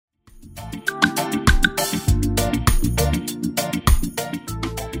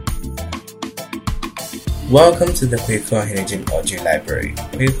Welcome to the Kwehku Ohene-Djan audio library.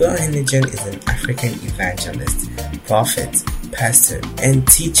 Kwehku Ohene-Djan is an African evangelist, prophet, pastor, and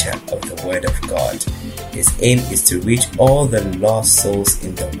teacher of the Word of God. His aim is to reach all the lost souls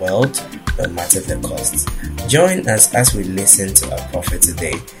in the world, no matter the cost. Join us as we listen to our prophet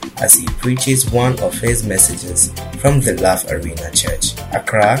today as he preaches one of his messages from the Love Arena Church,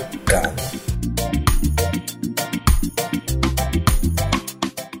 Accra, Ghana.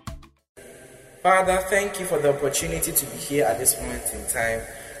 Father, thank you for the opportunity to be here at this moment in time.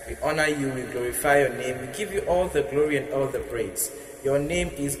 We honor you, we glorify your name, we give you all the glory and all the praise. Your name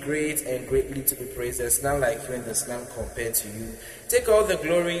is great and greatly to be praised. There's none like you in this land compared to you. Take all the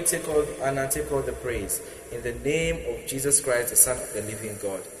glory, take all the honor, take all the praise. In the name of Jesus Christ, the Son of the living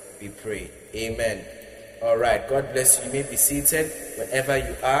God, we pray. Amen. All right, God bless you. You may be seated wherever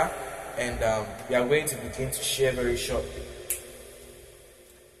you are. And we are going to begin to share very shortly.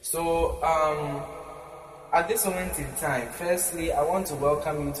 So, at this moment in time, firstly, I want to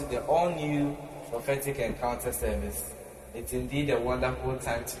welcome you to the all-new Prophetic Encounter service. It's indeed a wonderful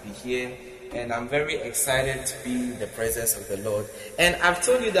time to be here, and I'm very excited to be in the presence of the Lord. And I've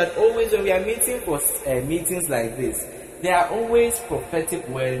told you that always when we are meeting for meetings like this, there are always prophetic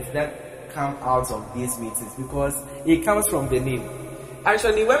words that come out of these meetings because it comes from the name.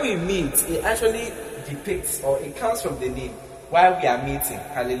 Actually, when we meet, it actually depicts, or it comes from the name. While we are meeting,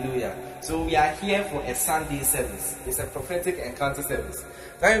 hallelujah. So we are here for a Sunday service. It's a prophetic encounter service.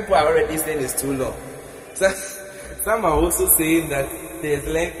 Some people are already saying it's too long. Some are also saying that there's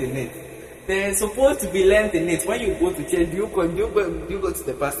length in it. There's supposed to be length in it. When you go to church, you go to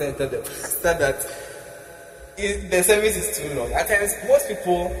the pastor and tell the pastor that the service is too long. At times, most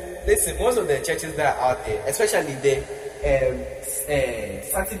people, listen, most of the churches that are out there, especially the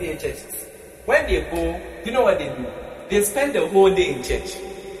Saturday churches, when they go, you know what they do? They spend the whole day in church.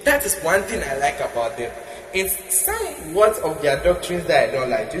 That is one thing I like about them. It's somewhat of their doctrines that I don't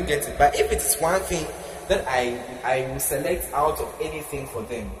like. Do you get it? But if it is one thing that I will select out of anything for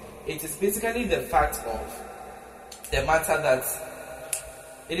them, it is basically the fact of the matter that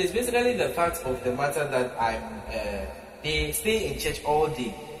they stay in church all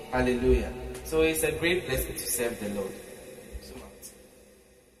day. Hallelujah. So it's a great blessing to serve the Lord.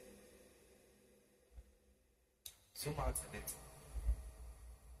 Zoom out a bit.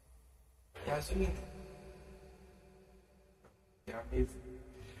 Yeah, zoom in. Yeah, amazing.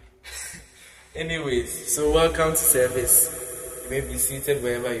 Anyways, so welcome to service. You may be seated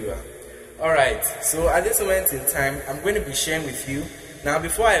wherever you are. Alright, so at this moment in time, I'm going to be sharing with you. Now,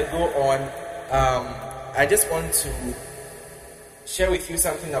 before I go on, I just want to share with you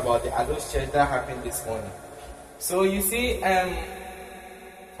something about the Alos Church that happened this morning. So you see,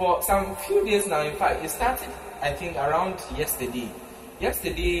 for some few days now, in fact, it started I think around yesterday.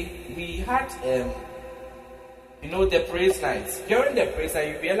 Yesterday we had the praise nights. During the praise night,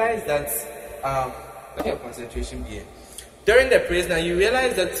 you realize that let your concentration be here. During the praise night, you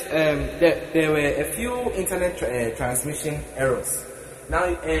realize that there were a few internet transmission errors. Now,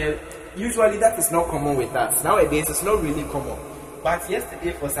 usually that is not common with us. Nowadays, it's not really common. But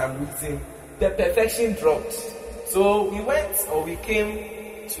yesterday, for some reason, the perfection dropped. So we came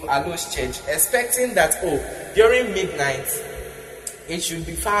to Alos Church expecting that during midnight it should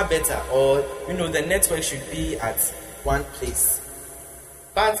be far better, or the network should be at one place.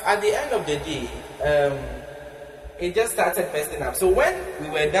 But at the end of the day, it just started messing up. So when we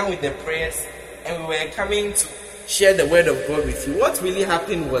were done with the prayers and we were coming to share the word of God with you, what really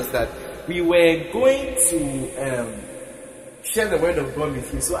happened was that we were going to share the word of God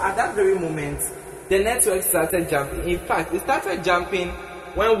with you. So at that very moment, the network started jumping. In fact, it started jumping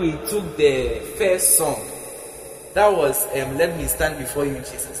when we took the first song. That was Let Me Stand Before You,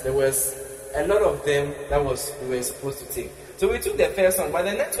 Jesus. There was a lot of them that we were supposed to take. So we took the first song, but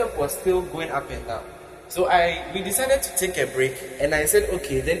the network was still going up and down. So we decided to take a break, and I said,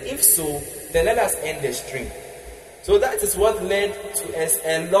 okay, then if so, then let us end the stream. So that is what led to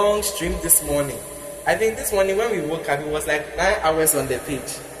a long stream this morning. I think this morning when we woke up, it was like 9 hours on the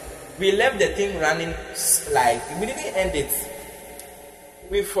page. We left the thing running we didn't end it.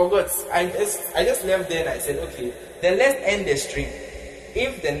 We forgot. I just left there and I said, okay, then let's end the stream.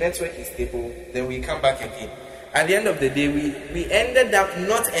 If the network is stable, then we come back again. At the end of the day, we ended up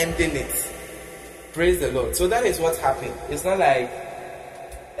not ending it. Praise the Lord. So that is what happened. It's not like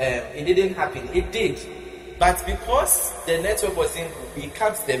it didn't happen. It did. But because the network wasn't good, we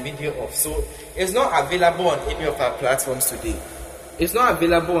cut the video off. So it's not available on any of our platforms today. It's not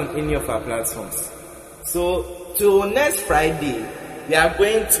available on any of our platforms. So till next Friday, we are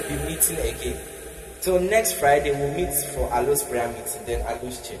going to be meeting again. So next Friday we'll meet for Alos prayer meeting, then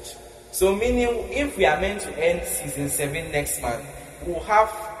Alos church. So meaning, if we are meant to end season 7 next month, we'll have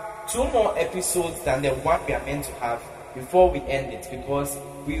 2 more episodes than the one we are meant to have before we end it, because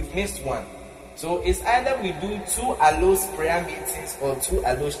we've missed one. So it's either we do 2 Alos prayer meetings or 2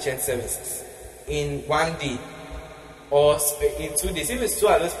 Alos church services in one day, or in 2 days. If it's 2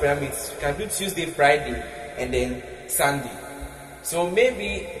 Alos prayer meetings, you can do Tuesday, Friday, and then Sunday. So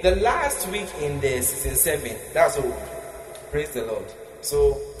maybe the last week in the season 7, that's all. Praise the Lord.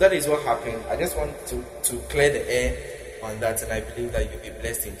 So that is what happened. I just want to clear the air on that, and I believe that you'll be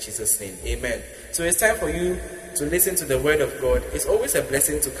blessed in Jesus' name. Amen. So it's time for you to listen to the word of God. It's always a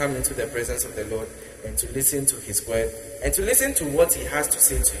blessing to come into the presence of the Lord and to listen to his word and to listen to what he has to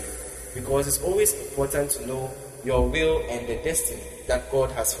say to you, because it's always important to know your will and the destiny that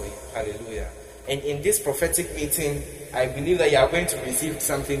God has for you. Hallelujah. And in this prophetic meeting, I believe that you are going to receive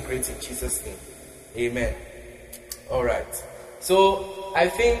something great in Jesus' name. Amen. All right. So I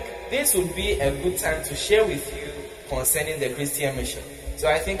think this would be a good time to share with you concerning the Christian mission. So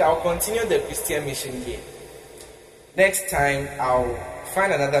I think I'll continue the Christian mission here. Next time, I'll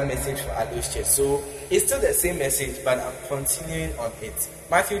find another message for Alos Church. So it's still the same message, but I'm continuing on it.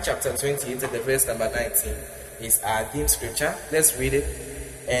 Matthew chapter 28, the verse number 19 is our theme scripture. Let's read it.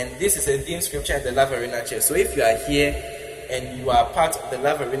 And this is a theme scripture in the Love Arena Church. So if you are here and you are part of the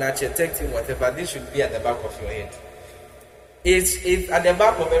Love Arena Church, tech team, whatever, this should be at the back of your head. It's at the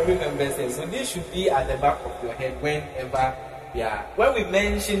back of every member's head. So this should be at the back of your head whenever we are. When we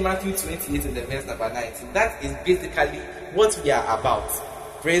mention Matthew 28 in the verse number 19, that is basically what we are about.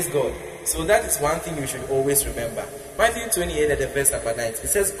 Praise God. So that is one thing you should always remember. Matthew 28 at the verse number 19. It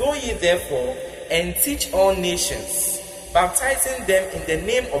says, "Go ye therefore and teach all nations, baptizing them in the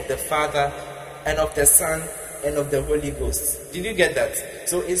name of the Father and of the Son and of the Holy Ghost." Did you get that?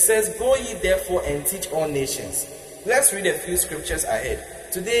 So it says, "Go ye therefore and teach all nations." Let's read a few scriptures ahead.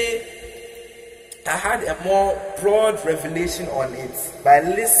 Today, I had a more broad revelation on it by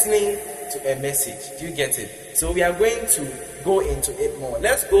listening to a message. Do you get it? So we are going to go into it more.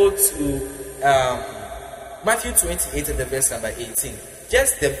 Let's go to Matthew 28 and the verse number 18.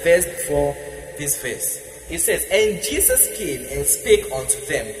 Just the verse before this verse. It says, "And Jesus came and spake unto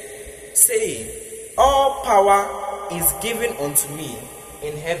them, saying, All power is given unto me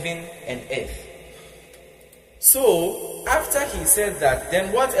in heaven and earth." So, after he said that,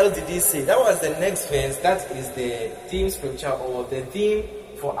 then what else did he say? That was the next verse. That is the theme scripture or the theme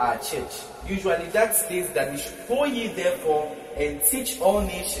for our church. Usually that states that we should go ye therefore and teach all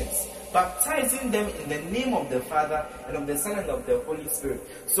nations, baptizing them in the name of the Father and of the Son and of the Holy Spirit.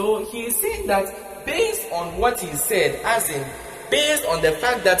 So he is saying that based on what he said, as in based on the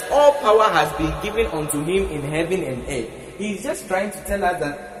fact that all power has been given unto him in heaven and earth, he's just trying to tell us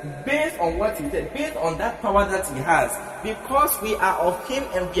that based on what he said, based on that power that he has, because we are of him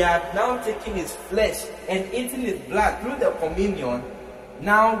and we are now taking his flesh and eating his blood through the communion,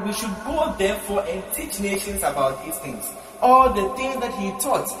 now we should go therefore and teach nations about these things. All the things that he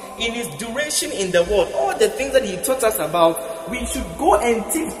taught in his duration in the world, all the things that he taught us about, we should go and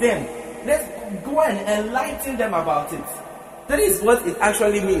teach them. Let's go and enlighten them about it. That is what it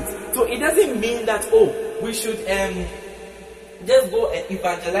actually means. So it doesn't mean that, we should just go and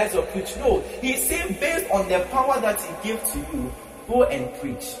evangelize or preach. No, he's saying based on the power that he gives to you, go and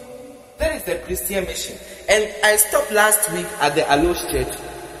preach. That is the Christian mission. And I stopped last week at the Alos Church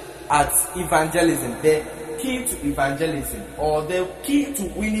at evangelism. The key to evangelism, or the key to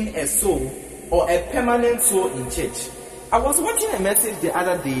winning a soul or a permanent soul in church. I was watching a message the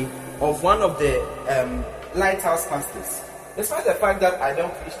other day of one of the lighthouse pastors. Despite the fact that I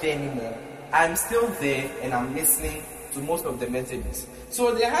don't preach there anymore, I'm still there and I'm listening to most of the messages.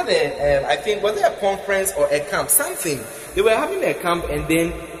 So they had I think, was it a conference or a camp? Something. They were having a camp and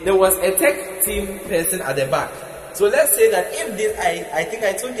then there was a tech team person at the back. So let's say that if this, I think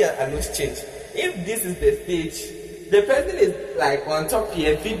I told you at Alos Church, if this is the stage, the person is like on top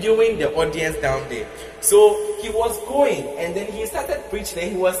here videoing the audience down there. So he was going and then he started preaching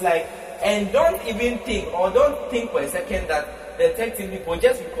and he was like, and don't even think or don't think for a second that the tech team people,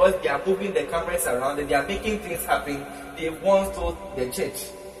 just because they are moving the cameras around and they are making things happen, they want to the church.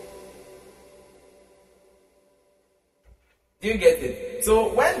 Do you get it?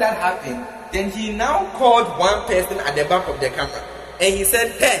 So when that happened, then he now called one person at the back of the camera and he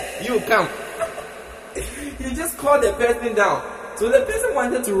said, "Hey, you come." He just called the person down. So the person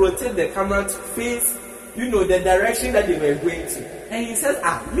wanted to rotate the camera to face, the direction that they were going to. And he said,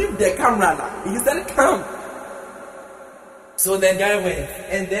 leave the camera now. He said, "Come." So the guy went.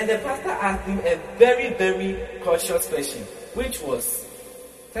 And then the pastor asked him a very, very cautious question, which was,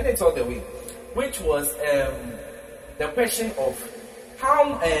 turn it all the way, which was the question of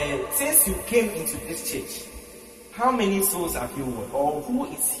since you came into this church, how many souls have you won? Or who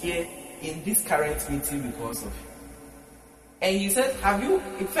is here in this current meeting because of you? And he said,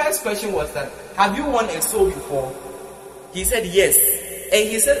 the first question was that, have you won a soul before? He said, yes. And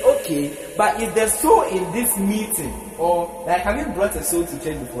he said, okay, but is the soul in this meeting? Or, like, have you brought a soul to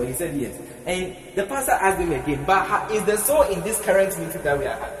church before? He said, yes. And the pastor asked him again, but is the soul in this current meeting that we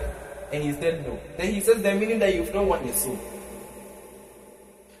are having? And he said, no. Then he said, the meaning that you've not won a soul.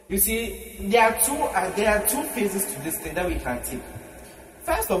 You see, there are two phases to this thing that we can take.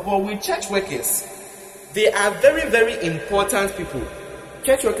 First of all, with church workers, they are very, very important people.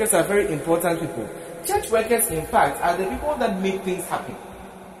 Church workers are very important people. Church workers, in fact, are the people that make things happen.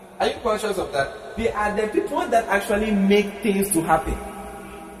 Are you conscious of that? They are the people that actually make things to happen.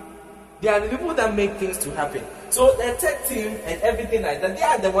 They are the people that make things to happen. So the tech team and everything like that, they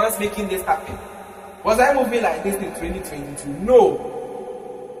are the ones making this happen. Was I moving like this in 2022? No.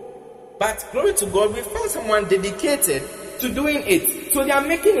 But glory to God, we found someone dedicated to doing it. So they are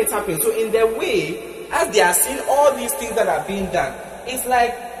making it happen. So in their way, as they are seeing all these things that are being done, it's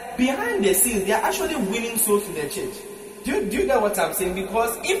like behind the scenes, they are actually winning souls to the church. Do you get what I'm saying?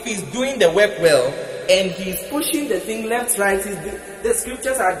 Because if he's doing the work well, and he's pushing the thing left, right, the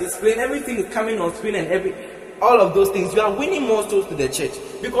scriptures are displaying, everything is coming on screen and all of those things, you are winning more souls to the church.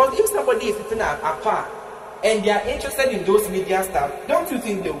 Because if somebody is sitting apart, and they are interested in those media stuff, don't you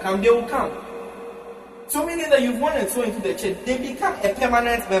think they will come? They will come. So meaning that you've won a soul into the church, they become a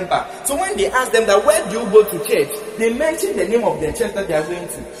permanent member. So when they ask them that where do you go to church, they mention the name of the church that they are going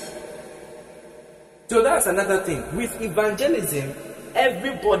to. So that's another thing. With evangelism,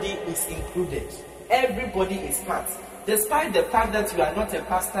 everybody is included. Everybody is part. Despite the fact that you are not a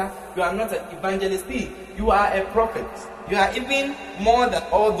pastor, you are not an evangelist, you are a prophet. You are even more than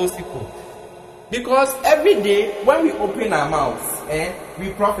all those people. Because every day when we open our mouths, we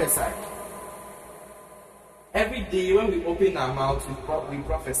prophesy. Every day when we open our mouths, we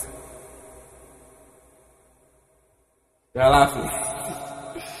prophesy. You are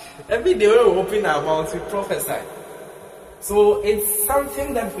laughing. Every day when we open our mouths, we prophesy. So it's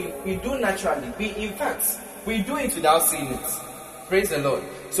something that we do naturally. In fact, we do it without seeing it. Praise the Lord.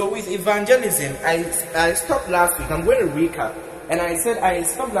 So with evangelism, I stopped last week. I'm going to recap. And I said I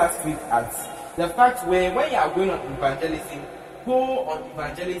stopped last week at the fact where when you are going on evangelism, go on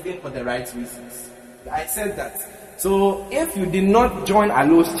evangelism for the right reasons. I said that. So if you did not join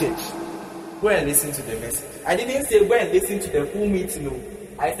Alo's church, go and listen to the message. I didn't say go and listen to the full meeting. No.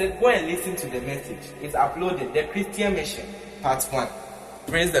 I said go and listen to the message. It's uploaded. The Christian Mission, part 1.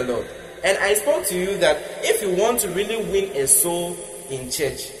 Praise the Lord. And I spoke to you that if you want to really win a soul in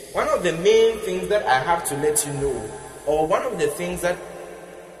church, one of the main things that I have to let you know, or one of the things that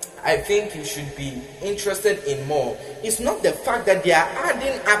I think you should be interested in more, is not the fact that they are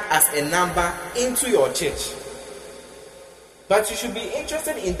adding up as a number into your church. But you should be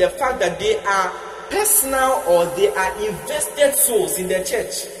interested in the fact that they are personal or they are invested souls in the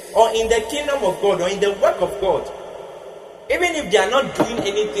church or in the kingdom of God or in the work of God. Even if they are not doing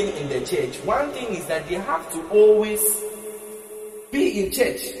anything in the church, one thing is that they have to always be in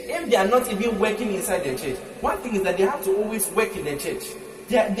church. If they are not even working inside the church, one thing is that they have to always work in the church.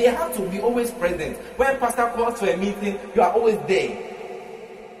 They have to be always present. When pastor calls for a meeting, you are always there.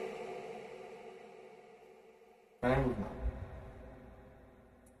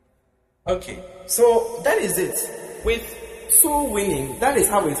 Okay, so that is it. With soul winning, that is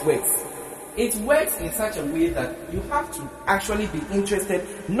how it works. It works in such a way that you have to actually be interested,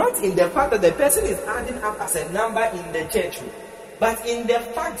 not in the fact that the person is adding up as a number in the church, but in the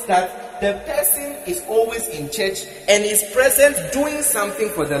fact that the person is always in church and is present doing something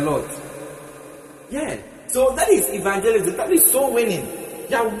for the Lord. Yeah. So that is evangelism. That is soul winning.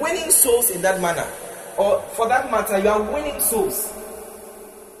 You are winning souls in that manner. Or for that matter, you are winning souls.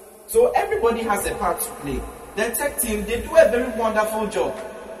 So everybody has a part to play. The tech team, they do a very wonderful job.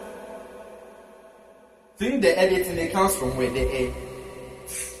 Doing the editing, it comes from where they are.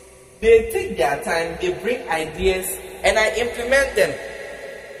 They take their time, they bring ideas, and I implement them.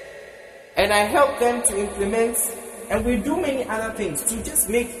 And I help them to implement, and we do many other things to just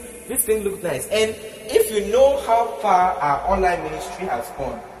make this thing look nice. And if you know how far our online ministry has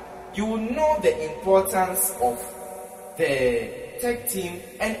gone, you will know the importance of the tech team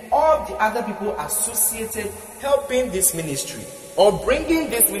and all the other people associated helping this ministry or bringing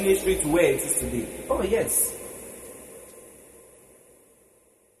this ministry to where it is today. Oh yes.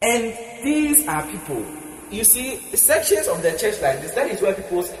 And these are people. You see, sections of the church like this, that is where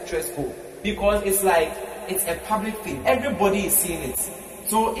people's interests go. Because it's like, it's a public thing. Everybody is seeing it.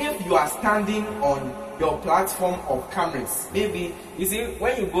 So if you are standing on your platform of cameras, maybe you see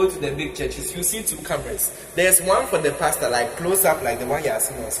when you go to the big churches, you see two cameras. There's one for the pastor, like close up, like the one you are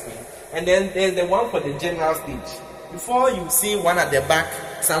seeing on screen, and then there's the one for the general stage. Before you see one at the back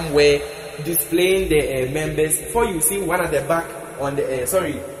somewhere displaying the members, before you see one at the back on the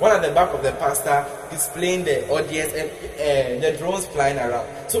one at the back of the pastor displaying the audience and the drones flying around.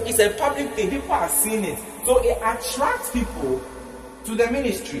 So it's a public thing. People are seeing it. So it attracts people to the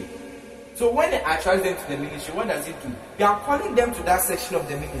ministry. So when it attracts them to the ministry, what does it do? You are calling them to that section of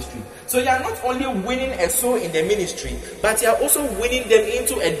the ministry. So you are not only winning a soul in the ministry, but you are also winning them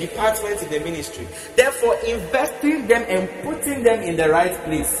into a department in the ministry. Therefore, investing them and putting them in the right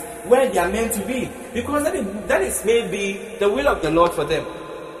place where they are meant to be, because that is maybe the will of the Lord for them.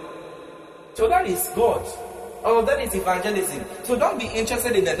 So that is God, or that is evangelism. So don't be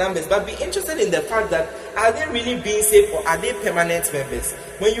interested in the numbers, but be interested in the fact that are they really being saved or are they permanent members?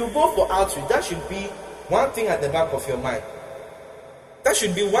 When you go for outreach, that should be one thing at the back of your mind. That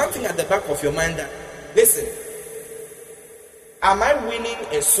should be one thing at the back of your mind that, listen, am I winning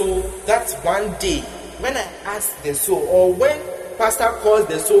a soul that one day when I ask the soul, or when pastor calls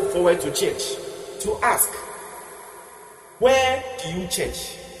the soul forward to church to ask, where do you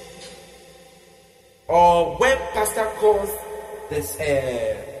church? Or when pastor calls this,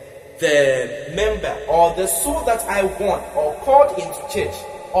 the member or the soul that I want, or called into church,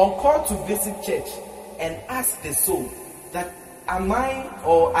 or called to visit church, and ask the soul that, am I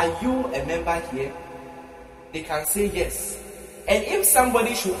or are you a member here? They can say yes. And if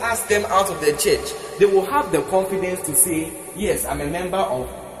somebody should ask them out of the church, they will have the confidence to say, yes, I'm a member of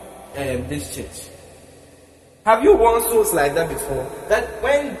this church. Have you won souls like that before? That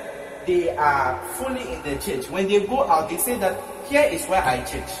when they are fully in the church, when they go out, they say that here is where I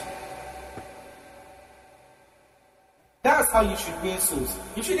church. That's how you should win souls.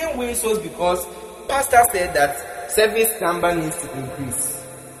 You shouldn't win souls because pastor said that service number needs to increase.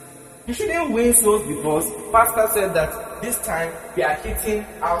 You shouldn't win souls because pastor said that this time we are hitting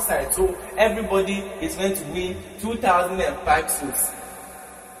outside, so everybody is going to win 2005 souls.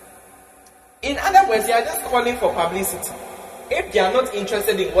 In other words, they are just calling for publicity. If they are not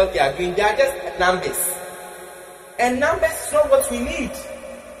interested in what they are doing, they are just numbers. And numbers is not what we need.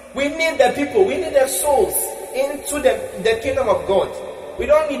 We need the people, we need the souls into the kingdom of God. We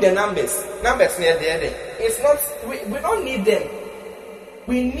don't need the numbers. Numbers near there. It's not, we don't need them.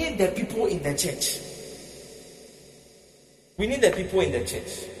 We need the people in the church. We need the people in the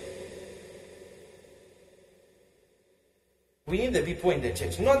church. We need the people in the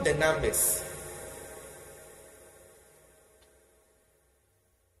church, not the numbers.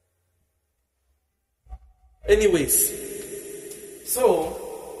 Anyways, so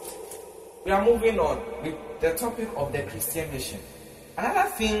we are moving on with the topic of the Christian mission. Another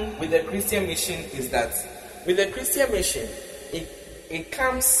thing with the Christian mission is that with the Christian mission, it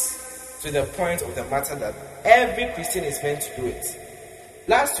comes to the point of the matter that every Christian is meant to do it.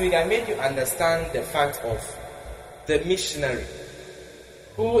 Last week I made you understand the fact of the missionary,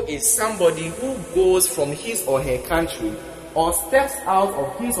 who is somebody who goes from his or her country or steps out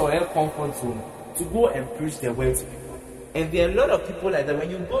of his or her comfort zone to go and preach the word to people. And there are a lot of people like that. When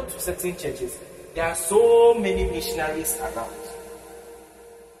you go to certain churches, there are so many missionaries around.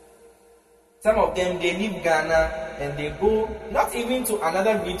 Some of them, they leave Ghana and they go not even to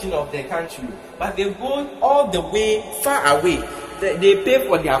another region of the country, but they go all the way far away. They pay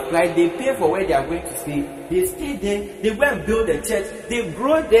for their flight, they pay for where they are going to stay. They stay there, they go and build a church, they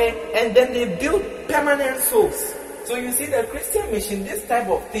grow there, and then they build permanent souls. So you see, the Christian mission, this type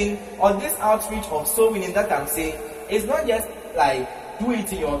of thing, or this outreach of soul winning that I'm saying, is not just like do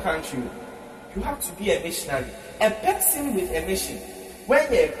it in your country. You have to be a missionary, a person with a mission.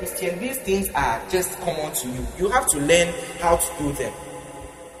 When you're a Christian, these things are just common to you. You have to learn how to do them.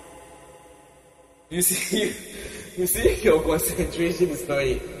 You see, your concentration is not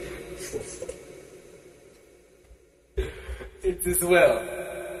here. It is well.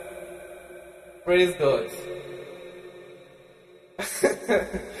 Praise God.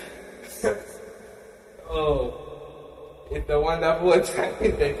 Oh, it's a wonderful time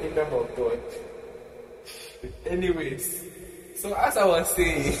in the kingdom of God. Anyways, so as I was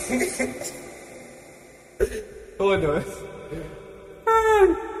saying, hold on.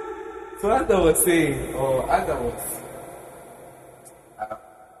 So as I was saying, or as I was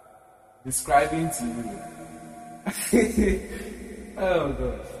describing to you, oh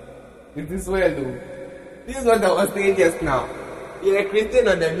God, it is well though. This is what I was saying just now. You're a Christian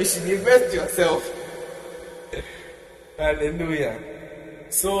on a mission. Invest yourself. Hallelujah.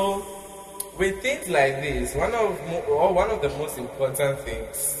 So, with things like this, one of the most important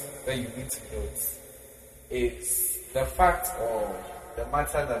things that you need to note is the fact or the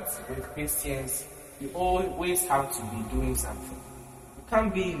matter that with Christians, you always have to be doing something. You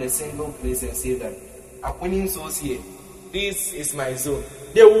can't be in a single place and say that I'm winning souls here. This is my zone.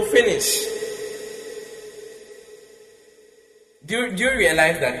 They will finish. Do you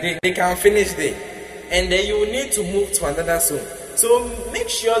realize that they can finish there? And then you need to move to another zone. So make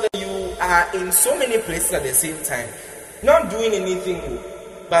sure that you are in so many places at the same time. Not doing anything,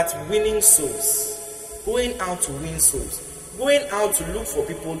 but winning souls. Going out to win souls. Going out to look for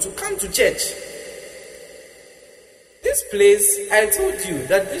people to come to church. This place, I told you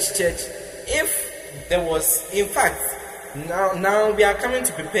that this church, if there was, in fact, now we are coming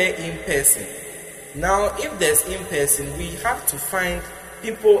to prepare in person. Now, if there's in person, we have to find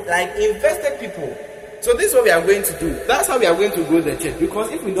people, like invested people. So this is what we are going to do. That's how we are going to grow the church. Because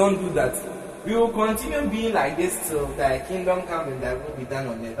if we don't do that, we will continue being like this till the kingdom comes and that will be done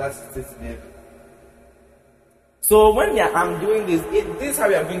on earth. That's it. So when I'm doing this, this is how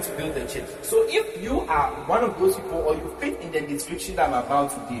we are going to build the church. So if you are one of those people or you fit in the description that I'm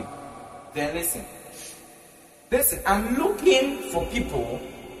about to give, then listen. I'm looking for people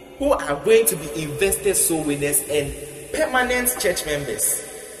who are going to be invested soul winners and permanent church members.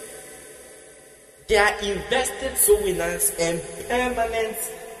 They are invested soul winners and permanent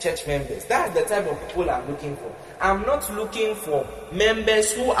church members. That's the type of people I'm looking for. I'm not looking for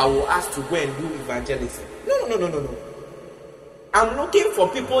members who I will ask to go and do evangelism. No. I'm looking for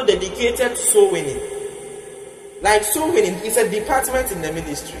people dedicated to soul winning. Like soul winning is a department in the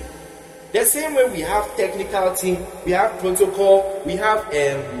ministry. The same way we have technical team, we have protocol, we have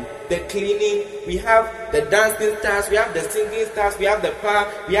the cleaning, we have the dancing stars, we have the singing stars, we have the power,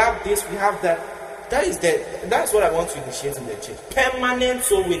 we have this, we have that. That's what I want to initiate in the church. Permanent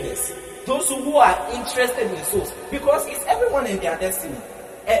soul winners. Those who are interested in souls. Because it's everyone in their destiny.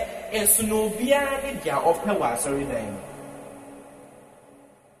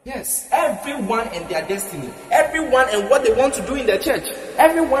 Yes, everyone and their destiny. Everyone and what they want to do in the church.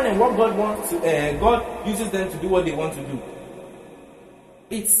 Everyone and what God wants to. God uses them to do what they want to do.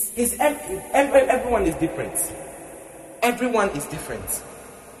 Everyone is different. Everyone is different.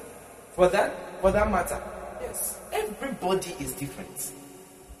 For that matter, yes, everybody is different.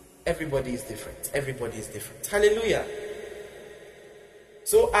 Everybody is different. Everybody is different. Hallelujah.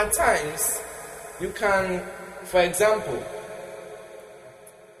 So at times, you can, for example,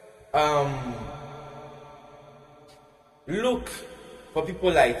 look for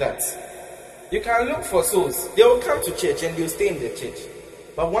people like that. You can look for souls. They will come to church and they will stay in the church.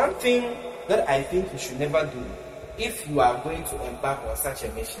 But one thing that I think you should never do if you are going to embark on such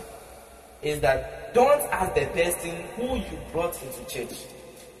a mission is that don't ask the person who you brought into church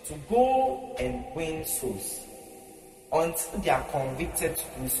to go and win souls until they are convicted to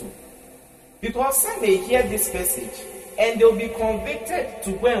do so. Because some may hear this message and they'll be convicted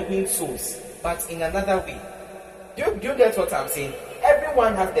to go and win souls, but in another way. Do you get what I'm saying?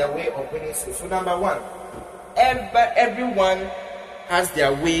 Everyone has their way of winning souls. So number one, everyone has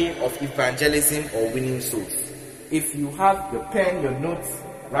their way of evangelism or winning souls. If you have your pen, your notes,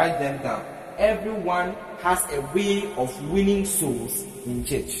 write them down. Everyone has a way of winning souls in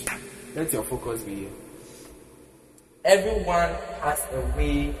church. Let your focus be here. Everyone has a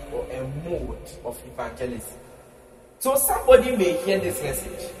way or a mode of evangelism. So somebody may hear this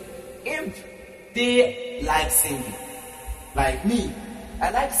message. If they like singing, like me,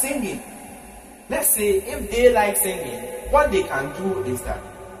 I like singing. Let's say if they like singing, what they can do is that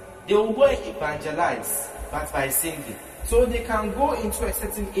they will go and evangelize, but by singing. So they can go into a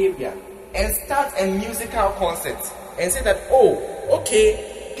certain area and start a musical concert and say that, oh,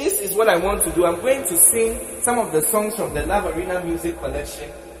 okay, this is what I want to do. I'm going to sing some of the songs from the Love Arena Music Collection,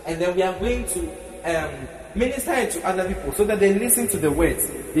 and then we are going to minister it to other people so that they listen to the words.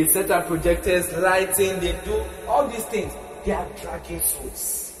 They set up projectors, lighting, they do all these things. They are dragging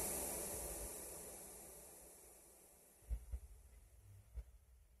souls.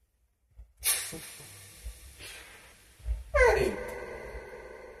 Hey.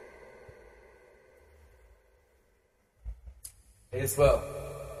 It's well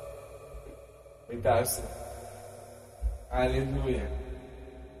with our soul. Hallelujah.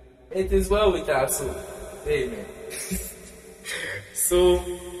 It is well with our soul. Amen. So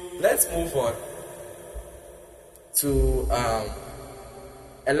let's move on to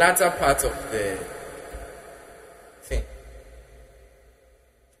a latter part of the thing.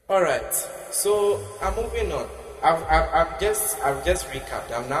 All right. So I'm moving on. I've just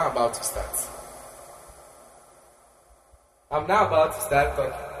recapped. I'm now about to start.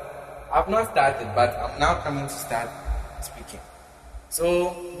 talking. I've not started, but I'm now coming to start speaking.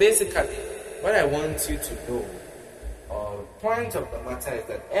 So basically, what I want you to know, or point of the matter, is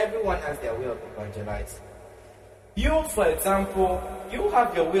that everyone has their way of evangelizing. You, for example, you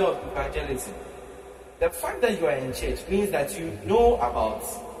have your way of evangelism. The fact that you are in church means that you know about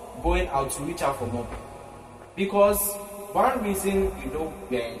going out to reach out for more people. Because one reason you know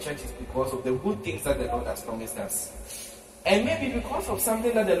we are in church is because of the good things that the Lord has promised us. And maybe because of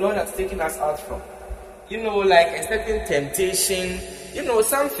something that the Lord has taken us out from. You know, like a certain temptation, you know,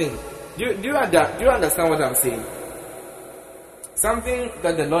 something. Do you understand what I'm saying? Something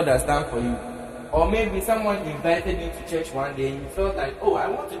that the Lord has done for you. Or maybe someone invited you to church one day and you felt like, oh, I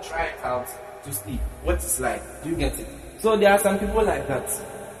want to try it out to see what it's like. Do you get it? So there are some people like that.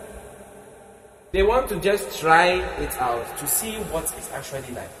 They want to just try it out to see what it's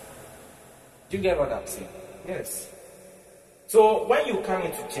actually like. Do you get what I'm saying? Yes. So when you come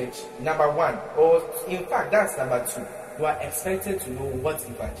into church, number one, or in fact that's number two, you are expected to know what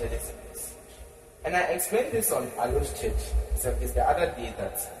evangelism is. And I explained this on Alo's church service the other day,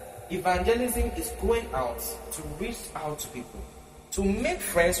 that evangelism is going out to reach out to people, to make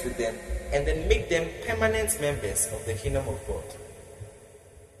friends with them, and then make them permanent members of the kingdom of God,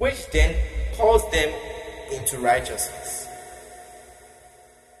 which then calls them into righteousness.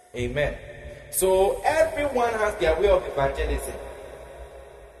 Amen. So everyone has their way of evangelism,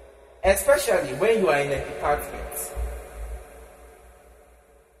 especially when you are in a department.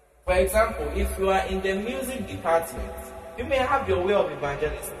 For example, if you are in the music department, you may have your way of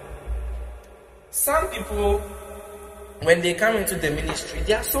evangelism. Some people, when they come into the ministry,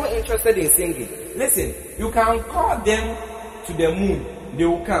 they are so interested in singing. Listen, you can call them to the moon, they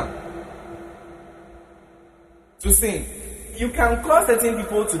will come to sing. You can call certain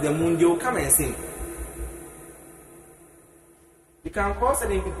people to the moon, they will come and sing. You can call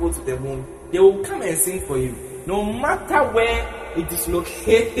certain people to the moon, they will come and sing for you. No matter where it is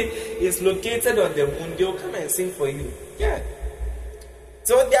located on the moon, they will come and sing for you. Yeah.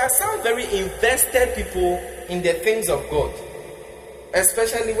 So there are some very invested people in the things of God,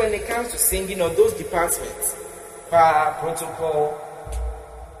 especially when it comes to singing or those departments. Choir, protocol,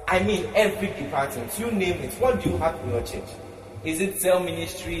 I mean every department, you name it. What do you have in your church? Is it cell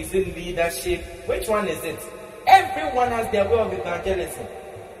ministry? Is it leadership? Which one is it? Everyone has their way of evangelism.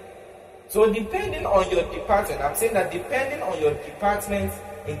 So depending on your department, I'm saying that depending on your department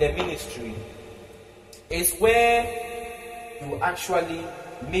in the ministry is where you actually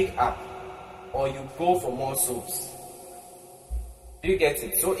make up or you go for more souls. Do you get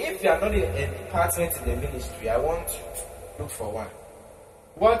it? So if you are not in a department in the ministry, I want you to look for one.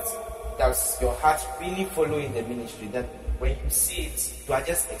 What does your heart really follow in the ministry, that when you see it, you are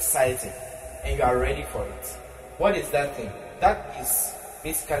just excited and you are ready for it? What is that thing? That is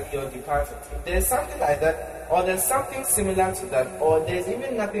basically your department. If there's something like that, or there's something similar to that, or there's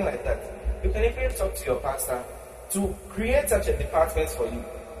even nothing like that, you can even talk to your pastor to create such a department for you.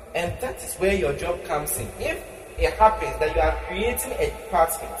 And that is where your job comes in. If it happens that you are creating a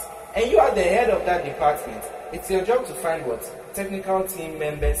department and you are the head of that department, it's your job to find what? Technical team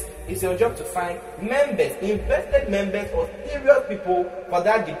members. It's your job to find members, invested members, or serious people for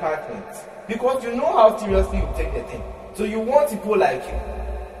that department. Because you know how seriously you take the thing. So you want people like you.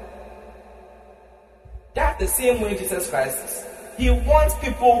 That's the same way Jesus Christ is. He wants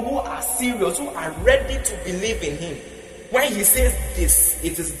people who are serious, who are ready to believe in Him. When He says this,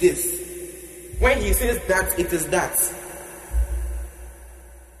 it is this. When He says that, it is that.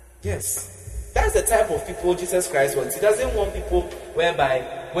 Yes. That's the type of people Jesus Christ wants. He doesn't want people whereby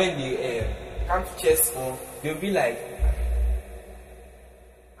when they come to church, they'll be like,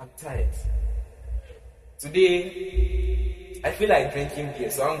 I'm tired. Today, I feel like drinking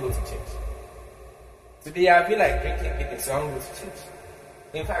beer, so I won't go to church. Today I feel like drinking beer, so I won't go to church.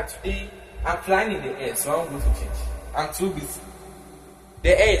 In fact, today I'm flying in the air, so I won't go to church. I'm too busy.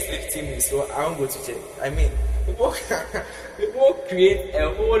 The air is lifting me, so I won't go to church. I mean, people create a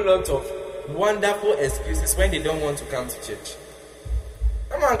whole lot of wonderful excuses when they don't want to come to church.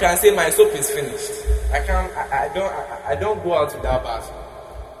 Someone can say my soap is finished. I don't go out without bath.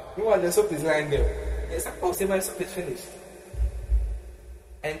 You know what, the soap is lying there. Yes, I will say my soap is finished.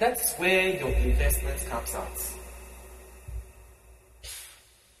 And that's where your investment comes out.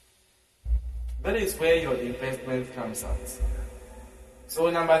 That is where your investment comes out. So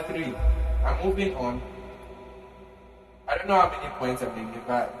number 3, I'm moving on. I don't know how many points I'm giving,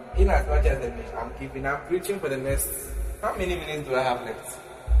 but in as much as I'm preaching for the next, how many minutes do I have left?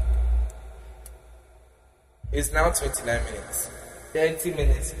 It's now 29 minutes. 30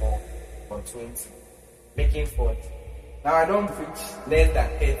 minutes more or 20. Making 40. Now I don't preach less than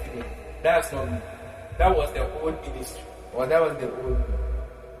 30 minutes. That's not me. That was the old ministry, or that was the old me.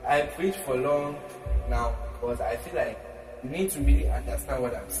 I preach for long now because I feel like you need to really understand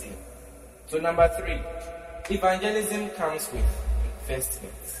what I'm saying. So number 3, evangelism comes with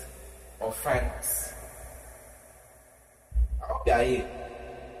investment or finance. I hope you are here.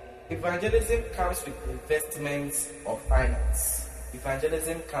 Evangelism comes with investments of finance.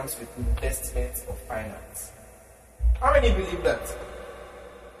 Evangelism comes with investments of finance. How many believe that?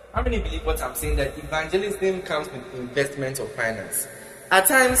 How many believe what I'm saying, that evangelism comes with investments of finance? At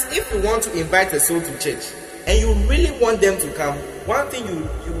times, if you want to invite a soul to church and you really want them to come, one thing you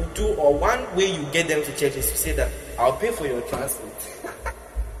do, or one way you get them to church, is to say that I'll pay for your transport.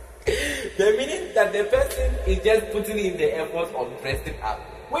 The meaning that the person is just putting in the effort of dressing up,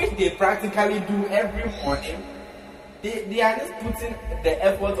 which they practically do every morning. They are just putting the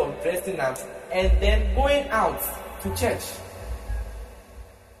effort of dressing up and then going out to church.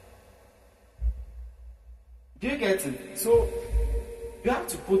 Do you get it? So you have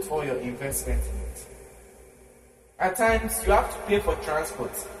to put all your investment in it. At times you have to pay for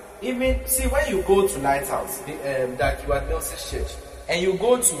transport. Even see, when you go to Lighthouse, that you are Nelson's church, and you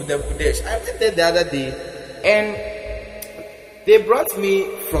go to the Budesh. I went there the other day, and they brought me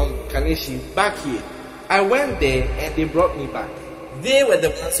from Kaneshi back here. I went there and they brought me back. They were the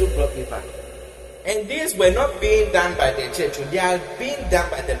ones who brought me back. And these were not being done by the church, they are being done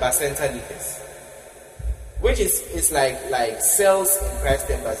by the Bacenta leaders, which is like cells in Christ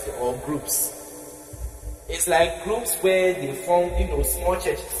Embassy, or groups. It's like groups where they form, small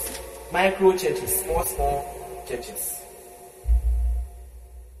churches, micro churches, small churches.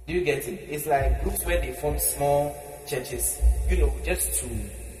 Do you get it? It's like groups where they form small churches, just to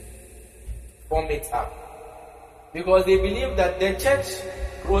form it up. Because they believe that the church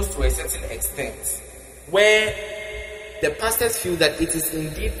grows to a certain extent where the pastors feel that it is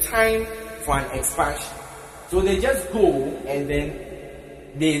indeed time for an expansion. So they just go and then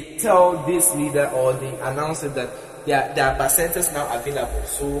they tell this leader, or they announce it, that there are centers now available.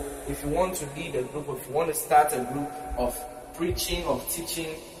 So if you want to lead a group, or if you want to start a group of preaching, of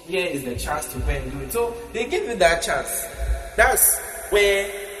teaching, here is the chance to go and do it. So they give you that chance. That's where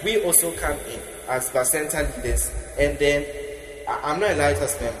we also come in as Bacenta leaders. And then I'm not a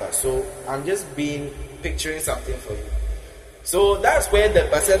Lighthouse member, so I'm just picturing something for you. So that's where the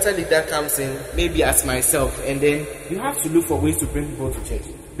Bacenta leader comes in, maybe as myself, and then you have to look for ways to bring people to church.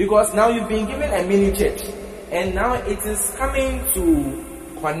 Because now you've been given a mini church, and now it is coming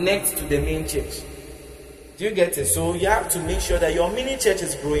to connect to the main church. Do you get it? So you have to make sure that your mini church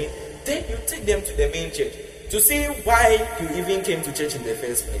is growing. Then you take them to the main church to see why you even came to church in the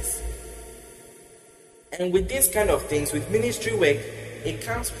first place. And with these kind of things, with ministry work, it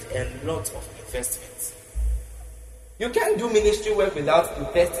comes with a lot of investments. You can't do ministry work without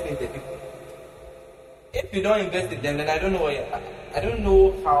investing in the people. If you don't invest in them, then I don't know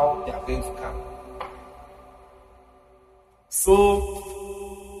how they are going to come.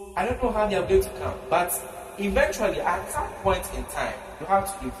 So I don't know how they are going to come, but eventually, at some point in time, you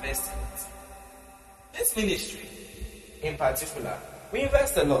have to invest in it. This ministry, in particular, we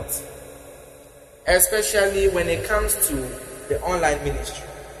invest a lot, especially when it comes to the online ministry.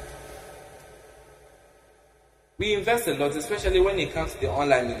 We invest a lot, especially when it comes to the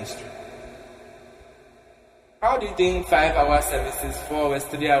online ministry. How do you think 5-hour services, 4 hours,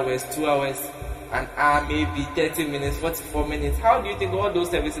 3 hours, 2 hours, an hour, maybe 30 minutes, 44 minutes, how do you think all those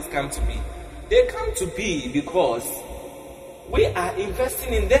services come to be? They come to be because we are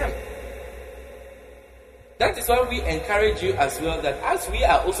investing in them. That is why we encourage you as well, that as we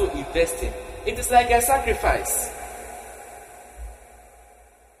are also investing, it is like a sacrifice.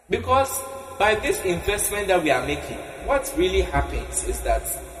 Because by this investment that we are making, what really happens is that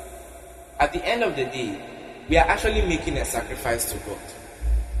at the end of the day, we are actually making a sacrifice to God.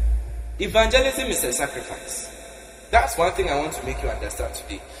 Evangelism is a sacrifice. That's one thing I want to make you understand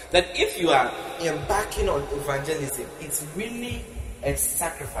today. That if you are embarking on evangelism, it's really a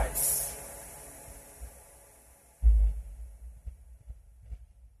sacrifice.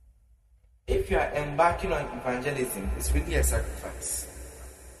 If you are embarking on evangelism, it's really a sacrifice.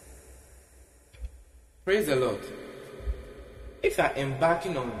 Praise the Lord. If you are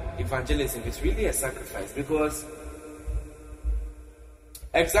embarking on evangelism, it's really a sacrifice because,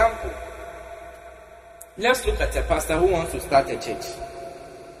 example, let's look at a pastor who wants to start a church.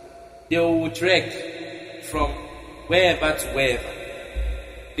 They will trek from wherever to wherever.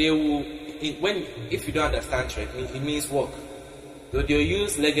 They will, if you don't understand trek, it means walk. So they'll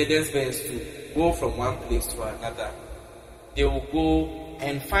use Legaden's Benz to go from one place to another. They will go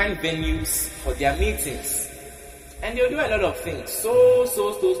and find venues for their meetings. And they'll do a lot of things. So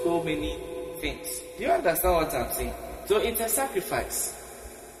many things. Do you understand what I'm saying? So it's a sacrifice.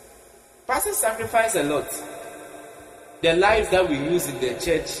 Pastors sacrifice a lot. The lights that we use in the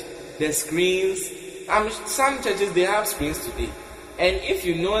church, the screens. Some churches, they have screens today. And if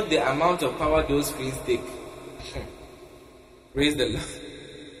you know the amount of power those screens take, praise the Lord.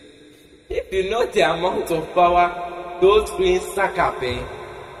 If you know the amount of power those screens suck up,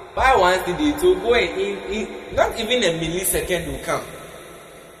 buy one CD to go in, not even a millisecond will come.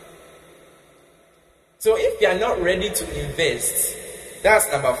 So if you are not ready to invest, that's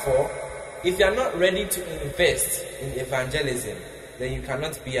number 4. If you are not ready to invest in evangelism, then you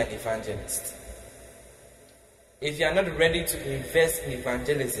cannot be an evangelist. If you are not ready to invest in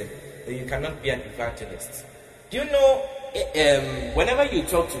evangelism, then you cannot be an evangelist. Do you know, whenever you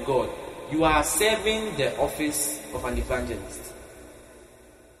talk to God, you are serving the office of an evangelist.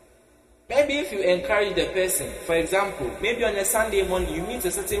 Maybe if you encourage the person, for example, maybe on a Sunday morning, you meet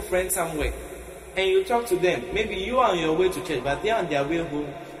a certain friend somewhere, and you talk to them. Maybe you are on your way to church, but they are on their way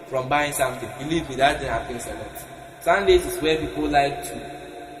home from buying something. Believe me, that happens a lot. Sundays is where people like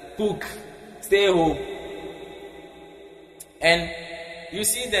to cook, stay home. And you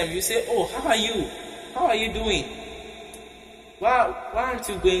see them, you say, oh, how are you? How are you doing? Why aren't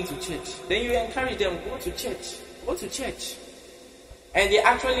you going to church? Then you encourage them, go to church. Go to church. And they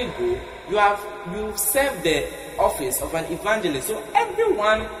actually go. You serve the office of an evangelist. So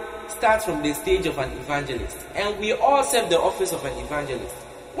everyone starts from the stage of an evangelist. And we all serve the office of an evangelist.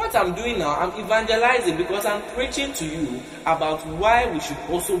 What I'm doing now, I'm evangelizing because I'm preaching to you about why we should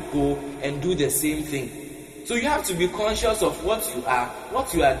also go and do the same thing. So you have to be conscious of what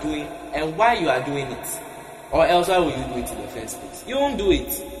you are doing, and why you are doing it. Or else why will you do it in the first place? You won't do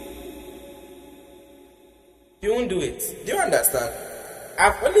it. You won't do it. Do you understand?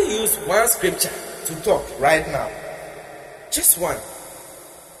 I've only used one scripture to talk right now. Just one.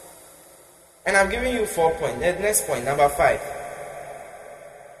 And I'm giving you 4 points. The next point, number 5.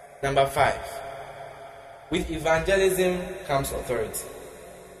 Number 5. With evangelism comes authority.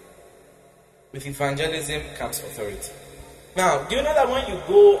 With evangelism comes authority. Now, do you know that when you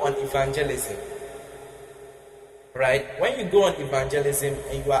go on evangelism, right? When you go on evangelism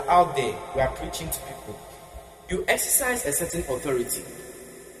and you are out there, you are preaching to people, you exercise a certain authority.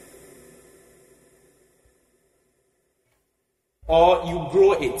 Or you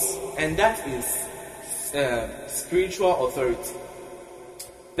grow it, and that is spiritual authority.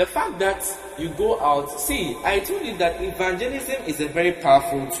 The fact that you go out, see, I told you that evangelism is a very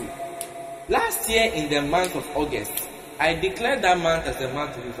powerful tool. Last year in the month of August, I declared that month as the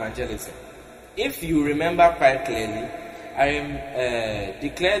month of evangelism. If you remember quite clearly, I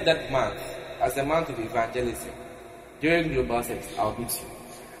declared that month as the month of evangelism during Global Service. I'll meet you.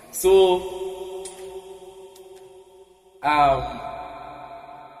 So,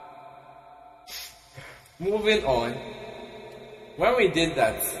 moving on, when we did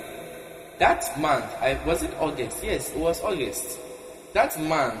that month, was it August? Yes, it was August. That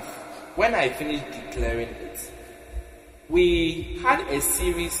month, when I finished declaring it, we had a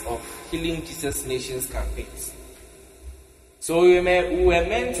series of Healing Jesus Nations campaigns. So we were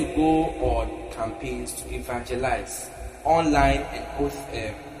meant to go on campaigns to evangelize online and both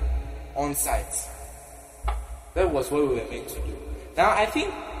on site. That was what we were meant to do. Now I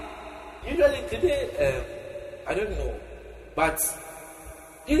think usually today, I don't know, but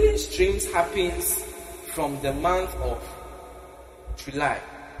healing streams happens from the month of July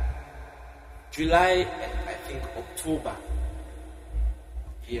and I think October.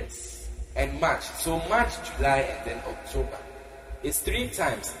 Yes. And March. So March, July, and then October. It's 3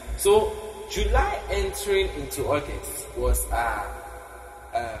 times. So July entering into August was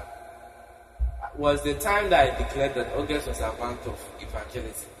the time that I declared that August was a month of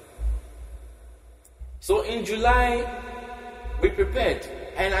evangelism. So in July, we prepared.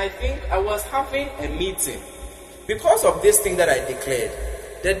 And I think I was having a meeting. Because of this thing that I declared,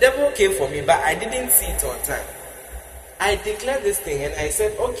 the devil came for me, but I didn't see it on time. I declared this thing and I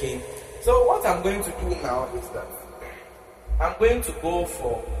said, okay, so what I'm going to do now is that I'm going to go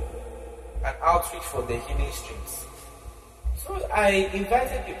for an outreach for the healing streams. So I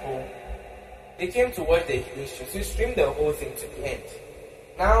invited people. They came to watch the healing streams. We streamed the whole thing to the end.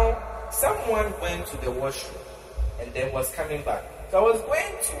 Now, someone went to the washroom and then was coming back. So I was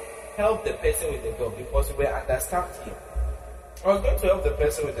going to help the person with the door because we were understaffed here. I was going to help the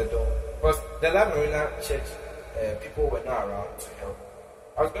person with the door because the La Marina church people were not around to help.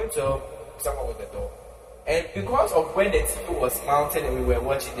 I was going to help someone with the door. And because of where the TV was mounted and we were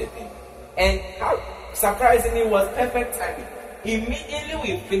watching the thing, and how surprisingly it was perfect timing. Immediately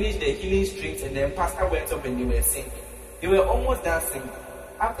we finished the healing streams, and then pastor went up and they were singing. They were almost done singing.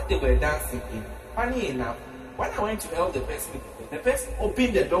 After they were done singing, funny enough, when I went to help the person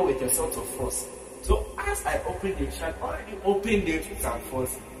opened the door with a sort of force. So as I opened it, she had already opened it with some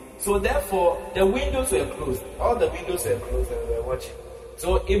force. So therefore, the windows were closed. All the windows were closed and we were watching.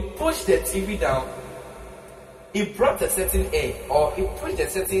 So it pushed the TV down. It brought a certain air, or it pushed a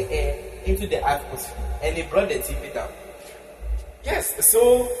certain air into the atmosphere, and it brought the TV down. Yes,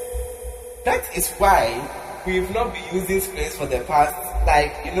 so that is why we've not been using screens for the past,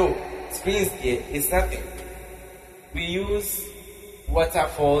 screens here is nothing. We use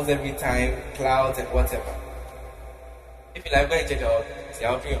waterfalls every time, clouds and whatever. If you like, go and check it out. See,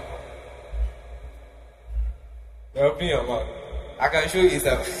 I'll open your mouth. Open your mouth. I can show you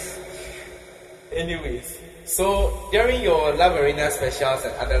some. Anyways, so during your Love Arena specials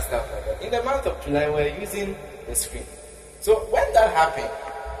and other stuff like that, in the month of July, we're using the screen. So when that happened,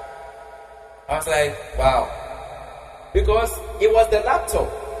 I was like, wow. Because it was the laptop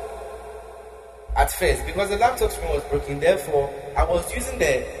at first, because the laptop screen was broken. Therefore, I was using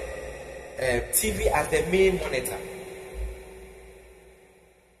the TV as the main monitor.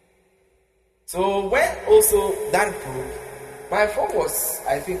 So when also that broke, my phone was,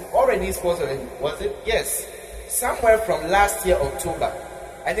 I think, already sponsored. Was it? Yes. Somewhere from last year, October.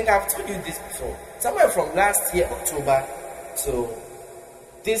 I think I've told you this before. Somewhere from last year, October, to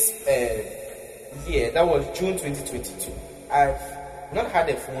this year, that was June 2022. I've not had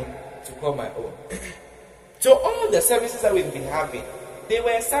a phone to call my own. So all the services that we've been having, they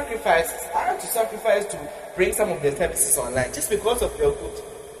were sacrifices. I had to sacrifice to bring some of the services online just because of your good.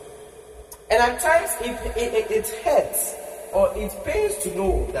 And at times it hurts or it pains to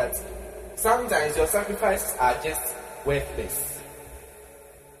know that sometimes your sacrifices are just worthless.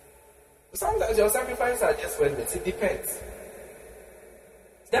 Sometimes your sacrifices are just worthless. It depends.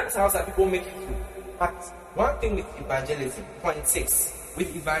 That's how some people make it through. But one thing with evangelism, point 6,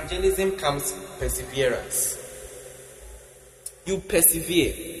 with evangelism comes perseverance. You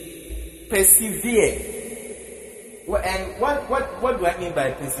persevere. Persevere. Well, and what do I mean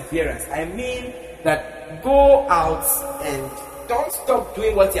by perseverance? I mean that go out and don't stop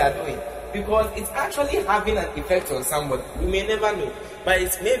doing what you are doing, because it's actually having an effect on somebody. You may never know, but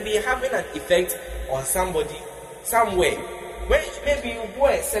it's maybe having an effect on somebody somewhere. When maybe you go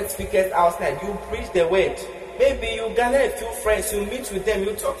and certificate outside, you preach the word. Maybe you gather a few friends, you meet with them,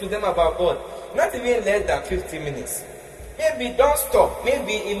 you talk to them about God. Not even less than 15 minutes. Maybe don't stop.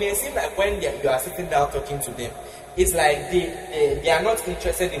 Maybe it may seem like when you are sitting down talking to them, it's like they are not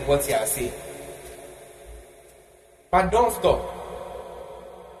interested in what you are saying. But don't stop.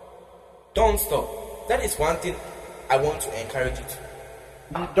 Don't stop. That is one thing I want to encourage you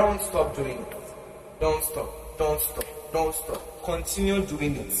to. Don't stop doing it. Don't stop. Don't stop. Don't stop. Continue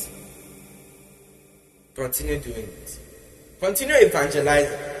doing it. Continue doing it. Continue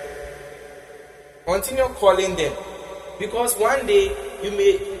evangelizing. Continue calling them. Because one day you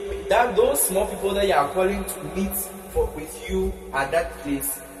may that those small people that you are calling to meet with you at that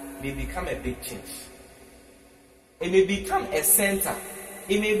place may become a big change. It may become a center.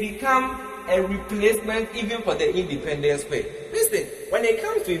 It may become a replacement even for the Independence Square. Listen, when it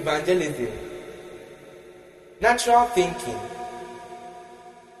comes to evangelism, natural thinking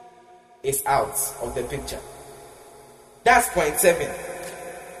is out of the picture. That's point 7.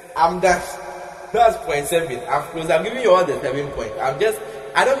 I'm done. That's point 7. I'm giving you all the 7 points.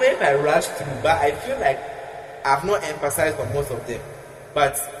 I don't know if I rushed through, but I feel like I've not emphasized on most of them.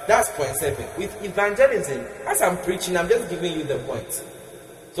 But that's point 7. With evangelism, as I'm preaching, I'm just giving you the points.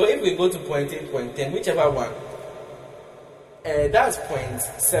 So if we go to point 8, point 10, whichever one, that's point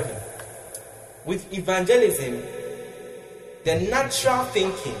 7. With evangelism, the natural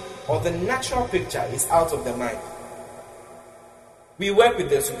thinking or the natural picture is out of the mind. We work with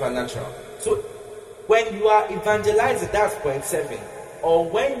the supernatural. So when you are evangelizing, that's point 7. Or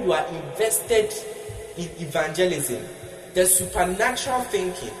when you are invested in evangelism, the supernatural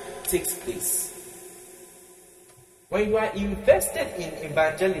thinking takes place. When you are invested in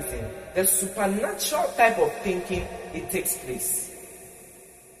evangelism, the supernatural type of thinking, it takes place.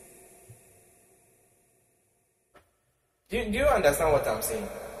 Do you understand what I'm saying?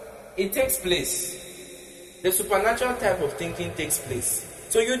 It takes place. The supernatural type of thinking takes place.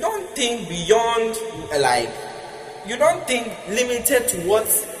 So you don't think beyond, you don't think limited to what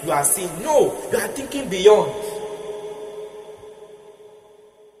you are seeing. No, you are thinking beyond.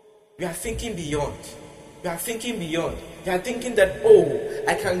 You are thinking beyond. You are thinking beyond. You are thinking that, oh,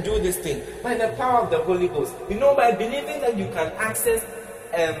 I can do this thing by the power of the Holy Ghost. You know, by believing that you can access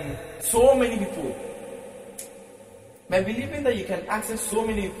so many people. by believing that you can access so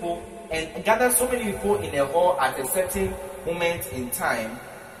many people and gather so many people in a hall at a certain moment in time,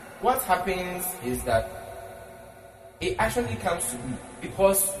 what happens is that it actually comes to be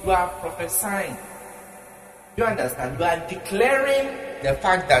because you are prophesying. You understand? You are declaring the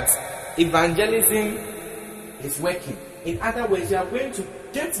fact that evangelism is working. In other words, you are going to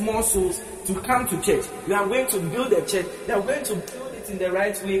get more souls to come to church. You are going to build a church. You are going to build it in the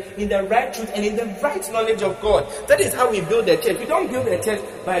right way, in the right truth, and in the right knowledge of God. That is how we build a church. We don't build a church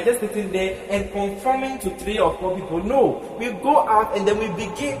by just sitting there and conforming to 3 or 4 people. No. We go out and then we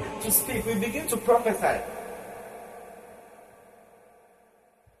begin to speak. We begin to prophesy.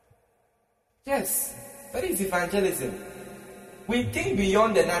 Yes, that is evangelism. We think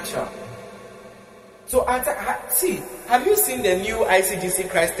beyond the natural. So, see, have you seen the new ICGC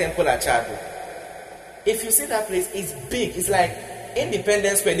Christ Temple at Chado? If you see that place, it's big. It's like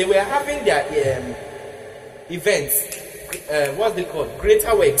Independence Square. They were having their events. What's they called?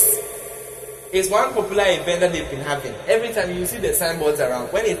 Greater Works. It's one popular event that they've been having. Every time you see the signboards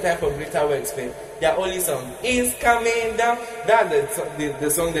around, when it's time for Greater Works, their only song is coming down. That's the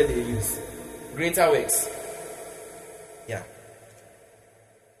song that they use. Greater Works. Yeah.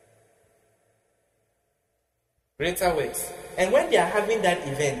 Greater Works. And when they are having that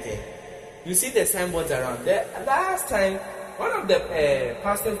event, you see the signboards around. The last time, one of the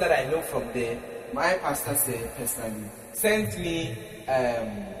pastors that I know from there, my pastor said personally, sent me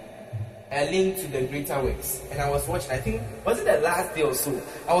a link to the Greater Works. And I was watching, I think, was it the last day or so?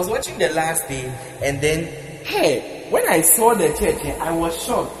 I was watching the last day, and then, hey, when I saw the church, I was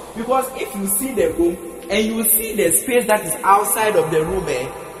shocked. Because if you see the room, and you see the space that is outside of the room,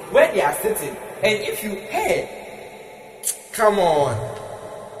 where they are sitting, and if you, come on.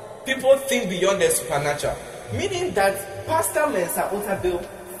 People think beyond the supernatural. Meaning that Pastor Mensa Otabil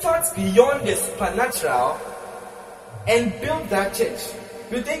thought beyond the supernatural and built that church.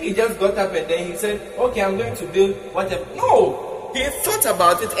 You think he just got up and then he said, okay, I'm going to build whatever. No! He thought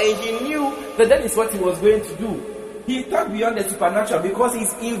about it and he knew that is what he was going to do. He thought beyond the supernatural because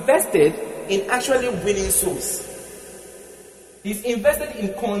he's invested in actually winning souls. He's invested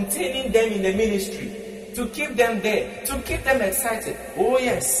in containing them in the ministry. To keep them there, to keep them excited. Oh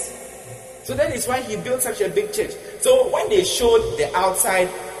yes. So that is why he built such a big church. So when they showed the outside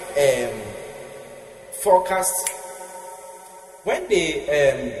forecast, when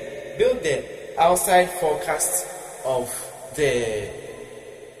they built the outside forecast of the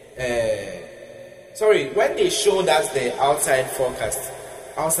when they showed us the outside forecast,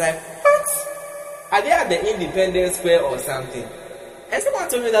 I was like, what? Are they at the Independence Square or something? And someone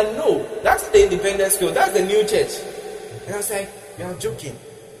told me that no, that's the Independence School, that's the new church. And I was like, you're joking.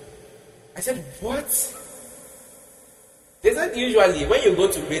 I said, what? They said usually when you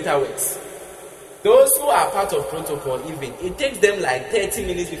go to Greater Works, those who are part of protocol even, it takes them like 30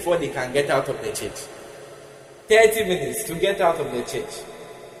 minutes before they can get out of the church. 30 minutes to get out of the church.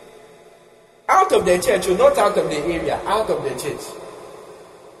 Out of the church, not out of the area, out of the church.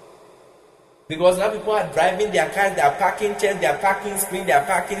 Because now people are driving their cars, they are parking chairs, they are parking screens, they are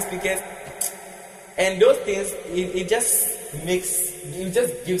parking speakers. And those things, it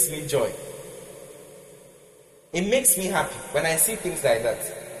just gives me joy. It makes me happy when I see things like that.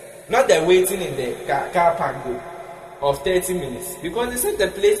 Not the waiting in the car park of 30 minutes. Because they said the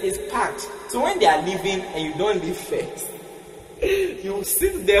place is packed. So when they are leaving and you don't leave first, you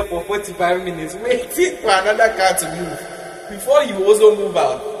sit there for 45 minutes waiting for another car to move before you also move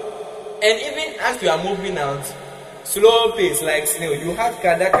out. And even as you are moving out, slow pace like snail, you have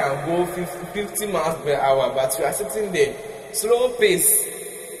car that can go 50 miles per hour, but you are sitting there, slow pace.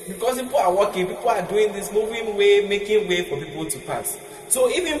 Because people are walking, people are doing this, moving way, making way for people to pass. So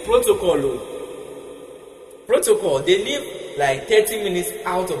even protocol, they live like 30 minutes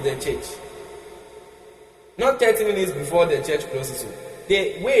out of the church. Not 30 minutes before the church closes.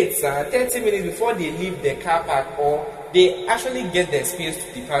 They wait 30 minutes before they leave the car park, or they actually get the space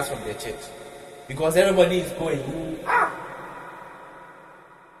to depart from the church. Because everybody is going.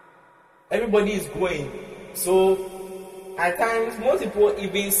 Everybody is going. So at times, most people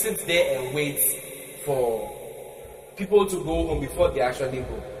even sit there and wait for people to go home before they actually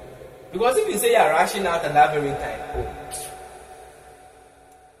go. Because if you say you are rushing out at that very time,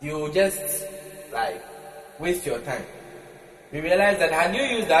 you just like waste your time. You realize that had you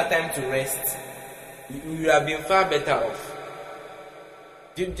used that time to rest, you would have been far better off.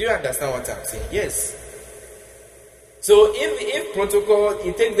 Do you understand what I'm saying? Yes. So if protocol,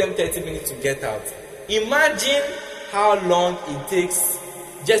 it takes them 30 minutes to get out. Imagine how long it takes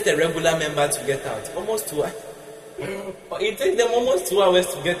just a regular member to get out. Almost 2 hours. It takes them almost 2 hours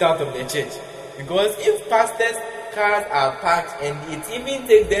to get out of the church. Because if pastors cars are parked and it even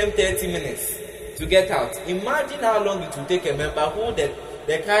takes them 30 minutes to get out. Imagine how long it will take a member who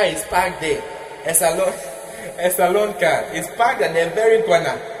the car is parked there. A salon car is parked at the very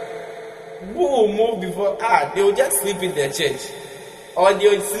corner. Who will move before? They will just sleep in their church. Or they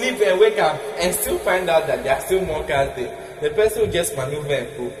will sleep and wake up and still find out that there are still more cars there. The person will just maneuver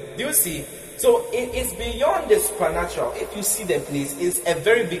and go. Do you see? So it's beyond the supernatural. If you see the place, it's a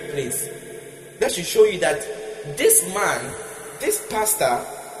very big place. That should show you that this man, this pastor,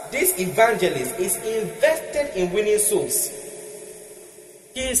 this evangelist is invested in winning souls.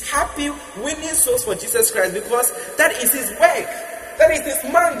 He is happy winning souls for Jesus Christ because that is his work. That is his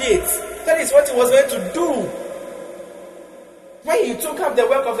mandate. That is what he was meant to do. When he took up the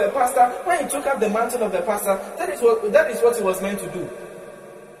work of the pastor, when he took up the mantle of the pastor, that is what he was meant to do.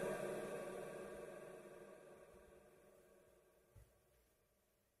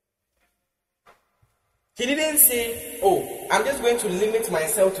 He didn't say, oh, I'm just going to limit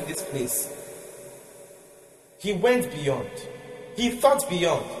myself to this place. He went beyond. He thought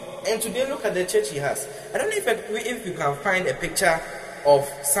beyond. And today, look at the church he has. I don't know if you can find a picture of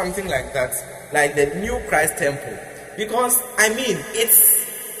something like that, like the new Christ temple. Because, I mean, it's...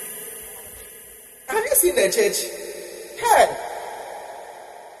 Have you seen the church? Hey!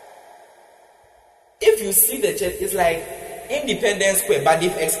 If you see the church, it's like Independence Square, but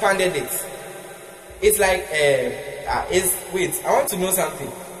they've expanded it. It's like, wait, I want to know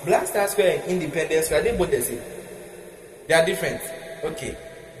something. Black Star Square and Independence Square, are they both the same? They are different. Okay.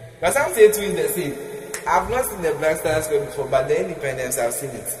 But some say two is the same. I've not seen the Black Star Square before, but the Independence, I've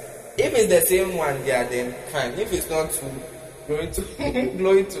seen it. If it's the same one, yeah, then fine. If it's not too,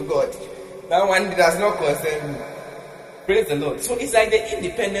 glory to God. That one does not concern me. Praise the Lord. So it's like the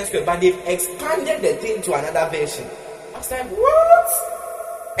Independence Square, but they've expanded the thing to another version. I was like, what?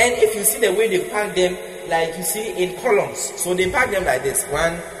 And if you see the way they pack them, like you see in columns. So they pack them like this.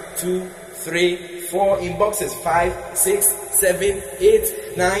 1, 2, 3, 4 in boxes. 5, 6, 7,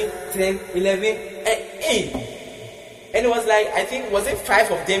 8, 9, 10, 11, and 8. And it was like, I think, was it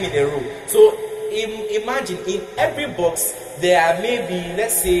 5 of them in a row? So imagine in every box there are maybe,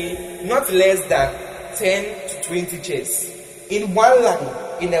 let's say, not less than 10 to 20 chairs in one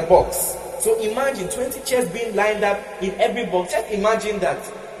line in a box. So imagine 20 chairs being lined up in every box. Just imagine that.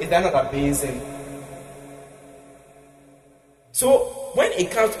 Is that not amazing? So when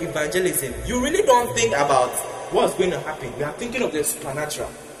it comes to evangelism, you really don't think about what's going to happen. You are thinking of the supernatural.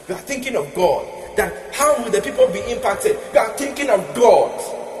 You are thinking of God. That how will the people be impacted? You are thinking of God.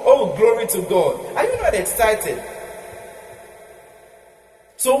 Oh, glory to God. Are you not excited?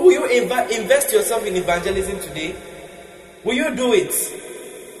 So will you invest yourself in evangelism today? Will you do it?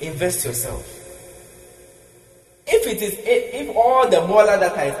 Invest yourself. If all the mola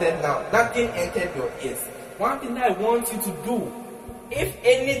that I said now, nothing entered your ears. One thing that I want you to do, if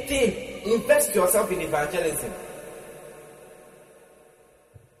anything, invest yourself in evangelism.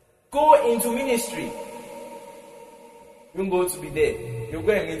 Go into ministry. You're going to be there. You're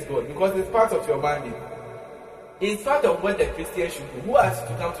going to meet God because it's part of your mandate. It's part of what the Christian should do. Who asked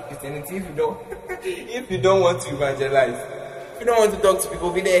you to come to Christianity if you don't want to evangelize? If you don't want to talk to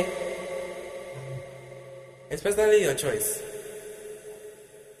people, be there. It's personally your choice.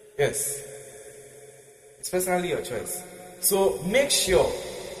 Yes. It's personally your choice. So make sure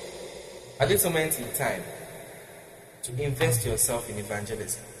at this moment in time to invest yourself in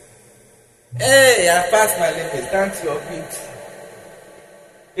evangelism. Hey, I passed my limit. Stand to your feet.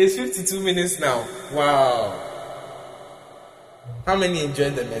 It's 52 minutes now. Wow. How many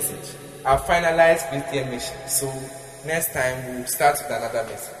enjoyed the message? I've finalized Christian mission. So next time we'll start with another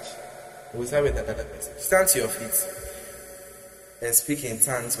message. We'll start with another message. Stand to your feet and speak in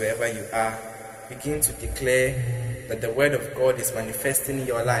tongues wherever you are. Begin to declare that the word of God is manifesting in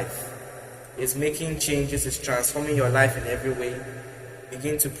your life. It's making changes. It's transforming your life in every way.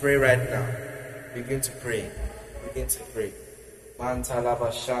 Begin to pray right now. Begin to pray. Begin to pray.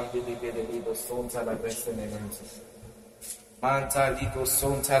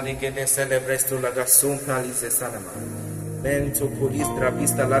 Mento polis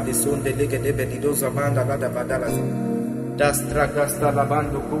trapista la de son de lega de benidosa banda la da badalas. Das tragasta la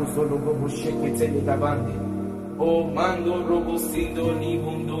bando cruzo logo busheke te la bandi. O mando robo sindo li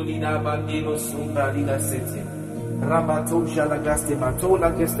bundo li da bandino sumpra li da sete. Rabato la gaste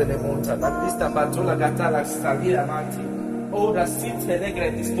matola geste de monta la pista batola gatala salira manti. O da site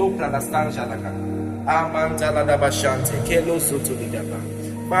negre di stopra la stanja la ca. Amanta la da bashante che lo soto li da ba.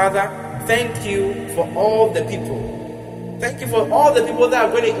 Father, thank you for all the people. Thank you for all the people that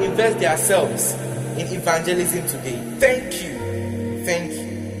are going to invest themselves in evangelism today. Thank you. Thank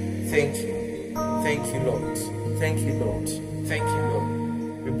you. Thank you. Thank you. Thank you, Lord. Thank you, Lord. Thank you,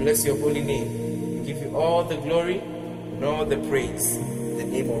 Lord. We bless your holy name. We give you all the glory and all the praise. In the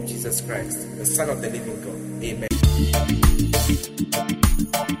name of Jesus Christ, the Son of the living God. Amen.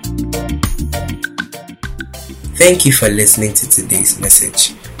 Thank you for listening to today's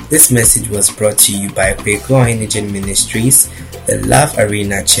message. This message was brought to you by Kwehku Ohene-Djan Ministries, the Love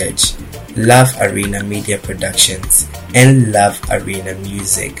Arena Church, Love Arena Media Productions, and Love Arena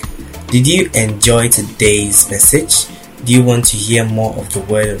Music. Did you enjoy today's message? Do you want to hear more of the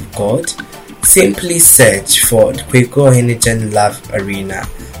Word of God? Simply search for Kwehku Ohene-Djan Love Arena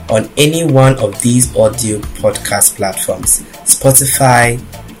on any one of these audio podcast platforms: Spotify,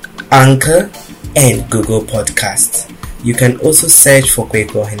 Anchor, and Google Podcasts. You can also search for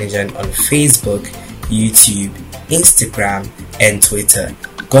Kwehku Ohene-Djan on Facebook, YouTube, Instagram, and Twitter.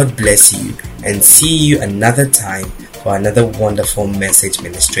 God bless you, and see you another time for another wonderful message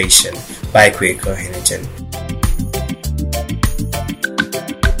ministration by Kwehku Ohene-Djan.